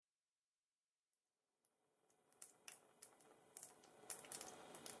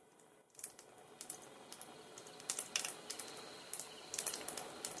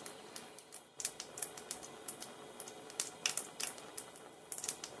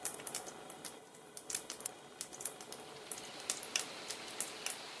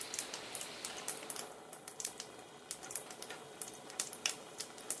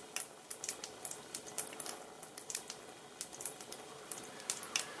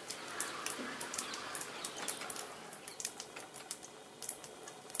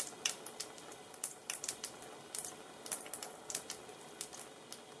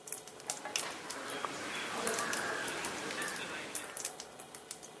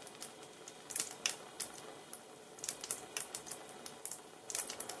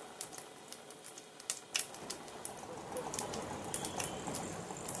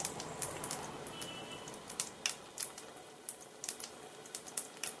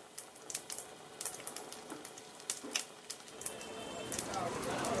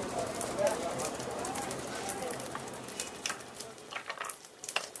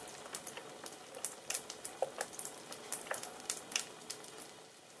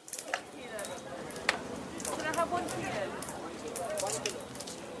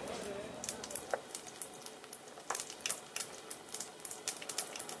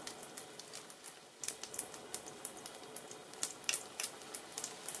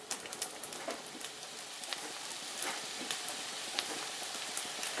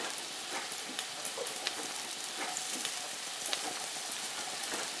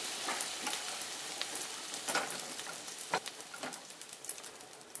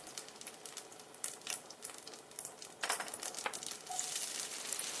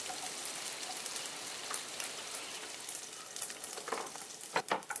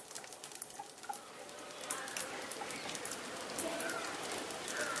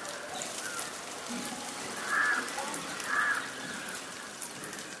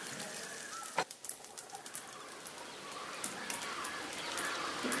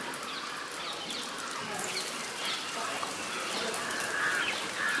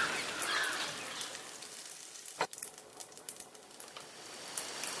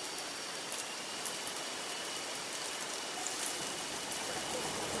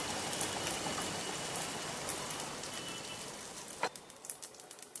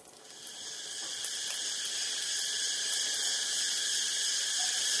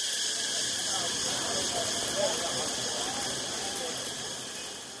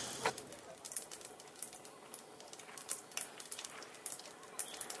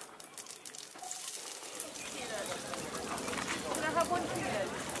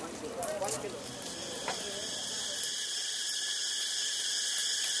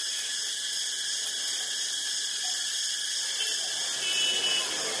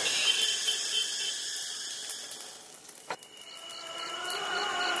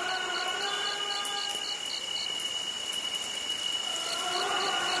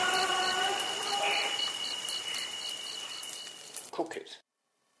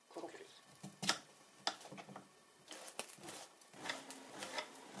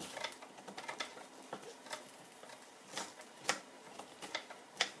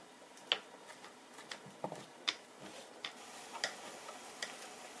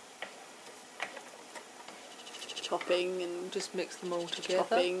topping and just mix them all together.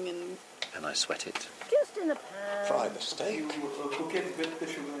 Topping and I sweat it. Just in a pan. Fry the steak. You cook it with the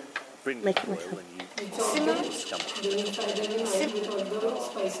sugar. Bring the oil and you stir.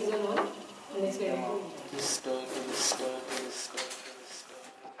 Spices and all. And it's ready. Stir.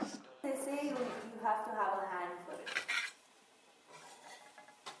 They say you have to have a hand for it.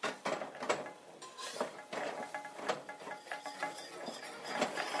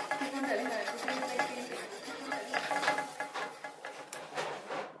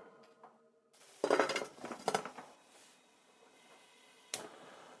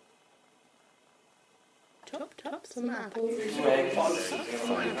 Chop some apples.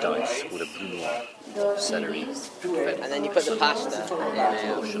 Fine dice with a brunoise, celery, And then you put the pasta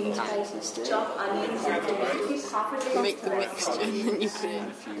Chop onions and tomatoes. You make the mixture and then you put it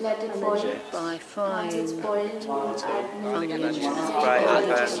in. Let it boil. By frying. Once it's boiled, Onions. Fry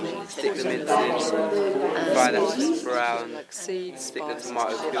it, stick them in seeds, fry them brown, like seeds, stick the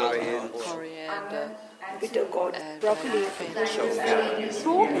tomato puree in. coriander, Bitter gourd. Broccoli.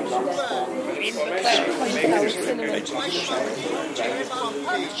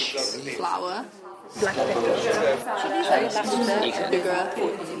 Flour. Black pepper. Sugar.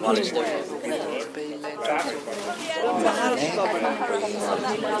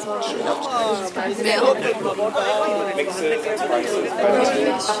 Milk. Mixes and spices.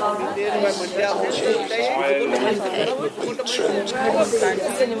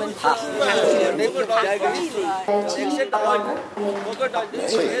 Cinnamon.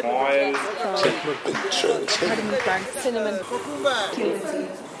 Oil. Cinnamon.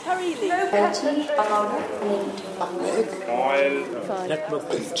 Curry leaf. Oil.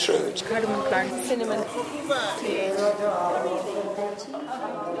 Cardamom plant. Cinnamon.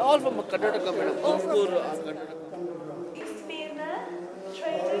 all from a Karnataka, madam.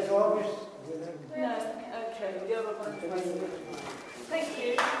 Thank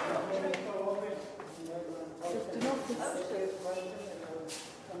you.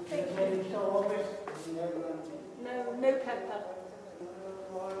 No pepper.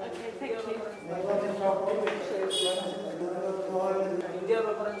 Okay, thank you.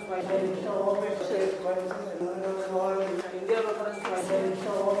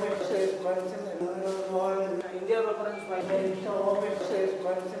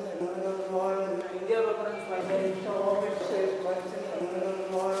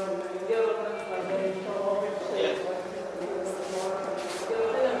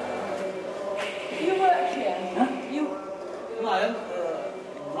 You work here? Huh? No, I am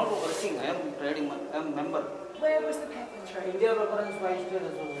not working. I am trading. I am member. Where was the pepper trade? India Preference Vice Trade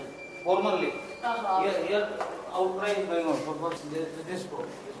Association. Formerly. Here outcry is going on for this floor.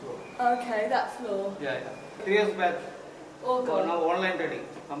 Okay, that floor. Yeah. 3 years back. All gone. Now online trading.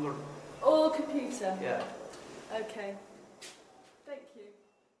 Computer. All computer. Yeah. Okay. Thank you.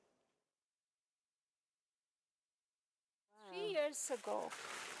 3 years ago,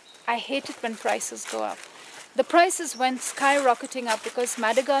 I hate it when prices go up. The prices went skyrocketing up because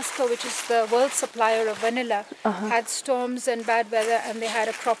Madagascar, which is the world supplier of vanilla, had storms and bad weather and they had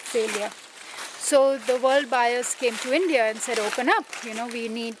a crop failure. So the world buyers came to India and said, open up, we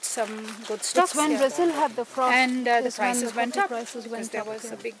need some good stocks. That's when Brazil had the frost. And the prices went up because there was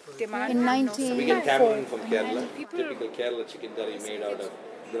a big demand. In 1904. We get tamarind from Kerala. Typical Kerala chicken curry made out of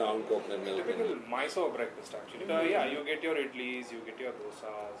brown coconut milk. Typical Mysore breakfast actually. You get your idlis, you get your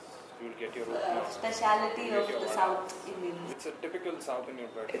dosas, you will get your Speciality of the South Indian. It's a typical South Indian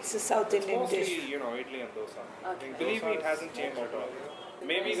breakfast. It's a South Indian mostly, dish. Idli and dosa. Believe me, it hasn't changed at all.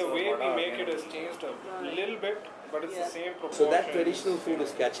 Maybe the way we make it has changed a little bit, but it's the same proportion. So that traditional food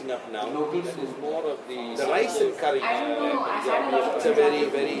is catching up now. This is more of the rice and curry. It's a very,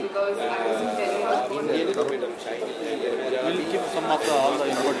 very Indian, a bit of Chinese. We'll keep some of all the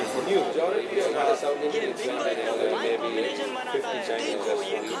imported food. Majority of the South Indian is maybe 50 Chinese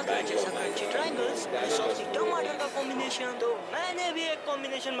restaurants.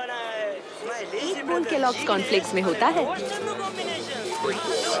 एक बोल Kellogg's cornflakes में होता है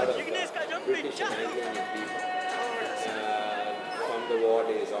From the war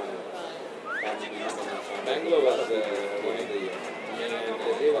days on, Bangalore was one of the and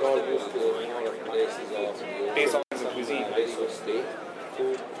they were all used to more of places of taste of the cuisine. Rice or steak,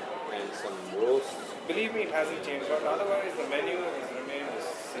 food, and some roast. Believe me, it hasn't changed, but otherwise the menu has remained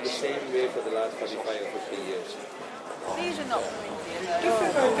The same way for the last 45 or 50 years. These are not from India. Yeah,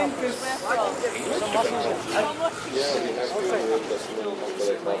 we have to work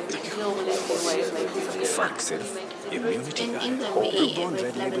फर्क सिर्फ immunity का है home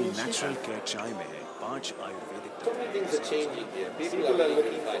red label natural care चाय में है 5 Ayurvedic So many things are changing here. People are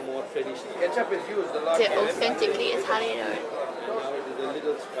looking for more traditional. Ketchup is used a lot. Is it authentically Italian or? Now it is a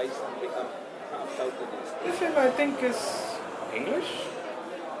little spice and become half South Indian. This film I think is English.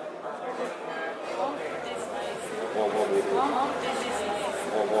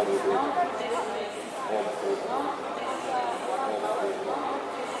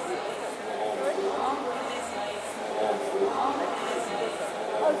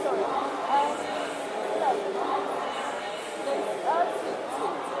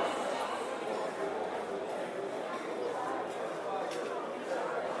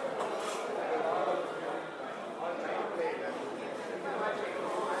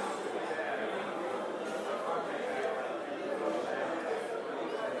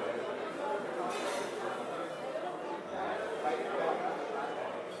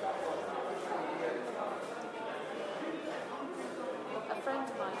 A friend of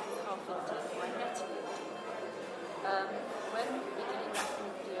mine who's half Indian, who I met in India, when we came back from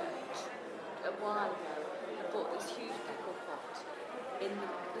India a while ago, I bought this huge pickle pot in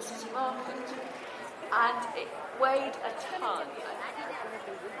the city market, and it weighed a ton.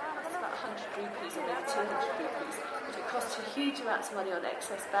 It's about 100 rupees or maybe 200 rupees, but it cost her huge amounts of money on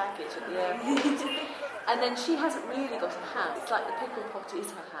excess baggage at the airport. And then she hasn't really got a house. It's like the pickle pot is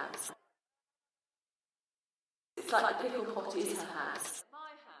her house. It's like the pickle pot is her house.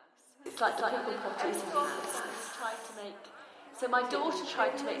 It's like the pickle pot is her house. Tried to make. So my daughter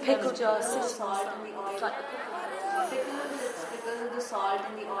tried to make pickle jars. Salt and the oil. It's like the pickle pot. It's because of the salt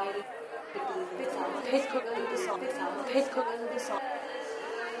and the oil. Pickle the salt. Pickle the salt. It's because of the salt.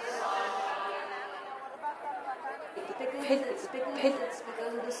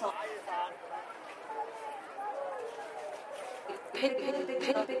 You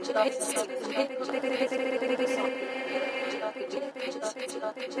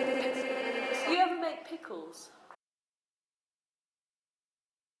ever make pickles?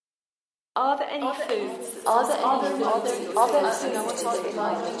 Are there any foods? Are there any foods?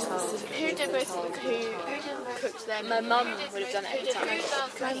 Who did both? Who cooked them? My mum would have done it every time.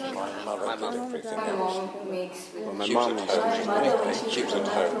 My mum makes. Well, my mum used to she was at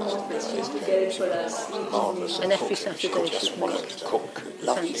home. Marvellous. And every Saturday just wanted to cook.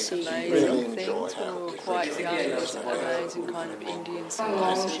 Lovely. Really enjoyed when we were quite young. There was an amazing kind of Indian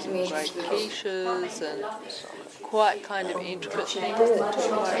spices and great quiches and quite kind of intricate things that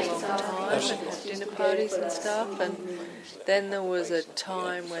took quite a long time and had dinner parties and stuff. And then there was a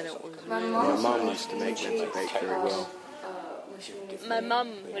time when it was really... My mum used to make them very well. My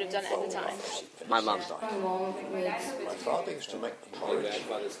mum would have done it every time. My mum. My father used to make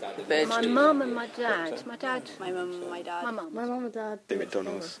My mum and my dad. My dad. My mum and my dad. My mum. My mum and dad. The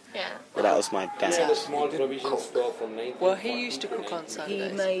McDonald's. Yeah. But that was my dad. A small provision store from 19. Well, he used to cook on He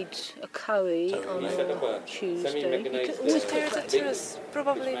Sundays. made a curry on a Tuesday. Semi-mechanized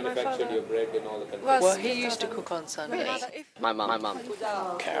Probably my manufactured your bread and all the country. Well, he used to cook on Sundays. My mum.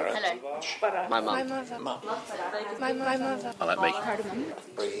 carrot. Hello. My mum. My mother. I like making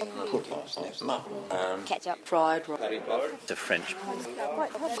Mum. Ketchup. Fried rice. the French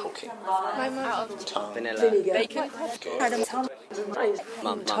Cooking. My mum. vanilla. Bacon.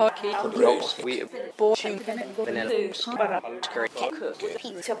 Mum. Turkey. Roast. We Portion. vanilla. Curry.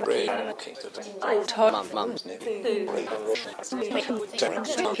 Pizza. Bread. Cooking. Mum.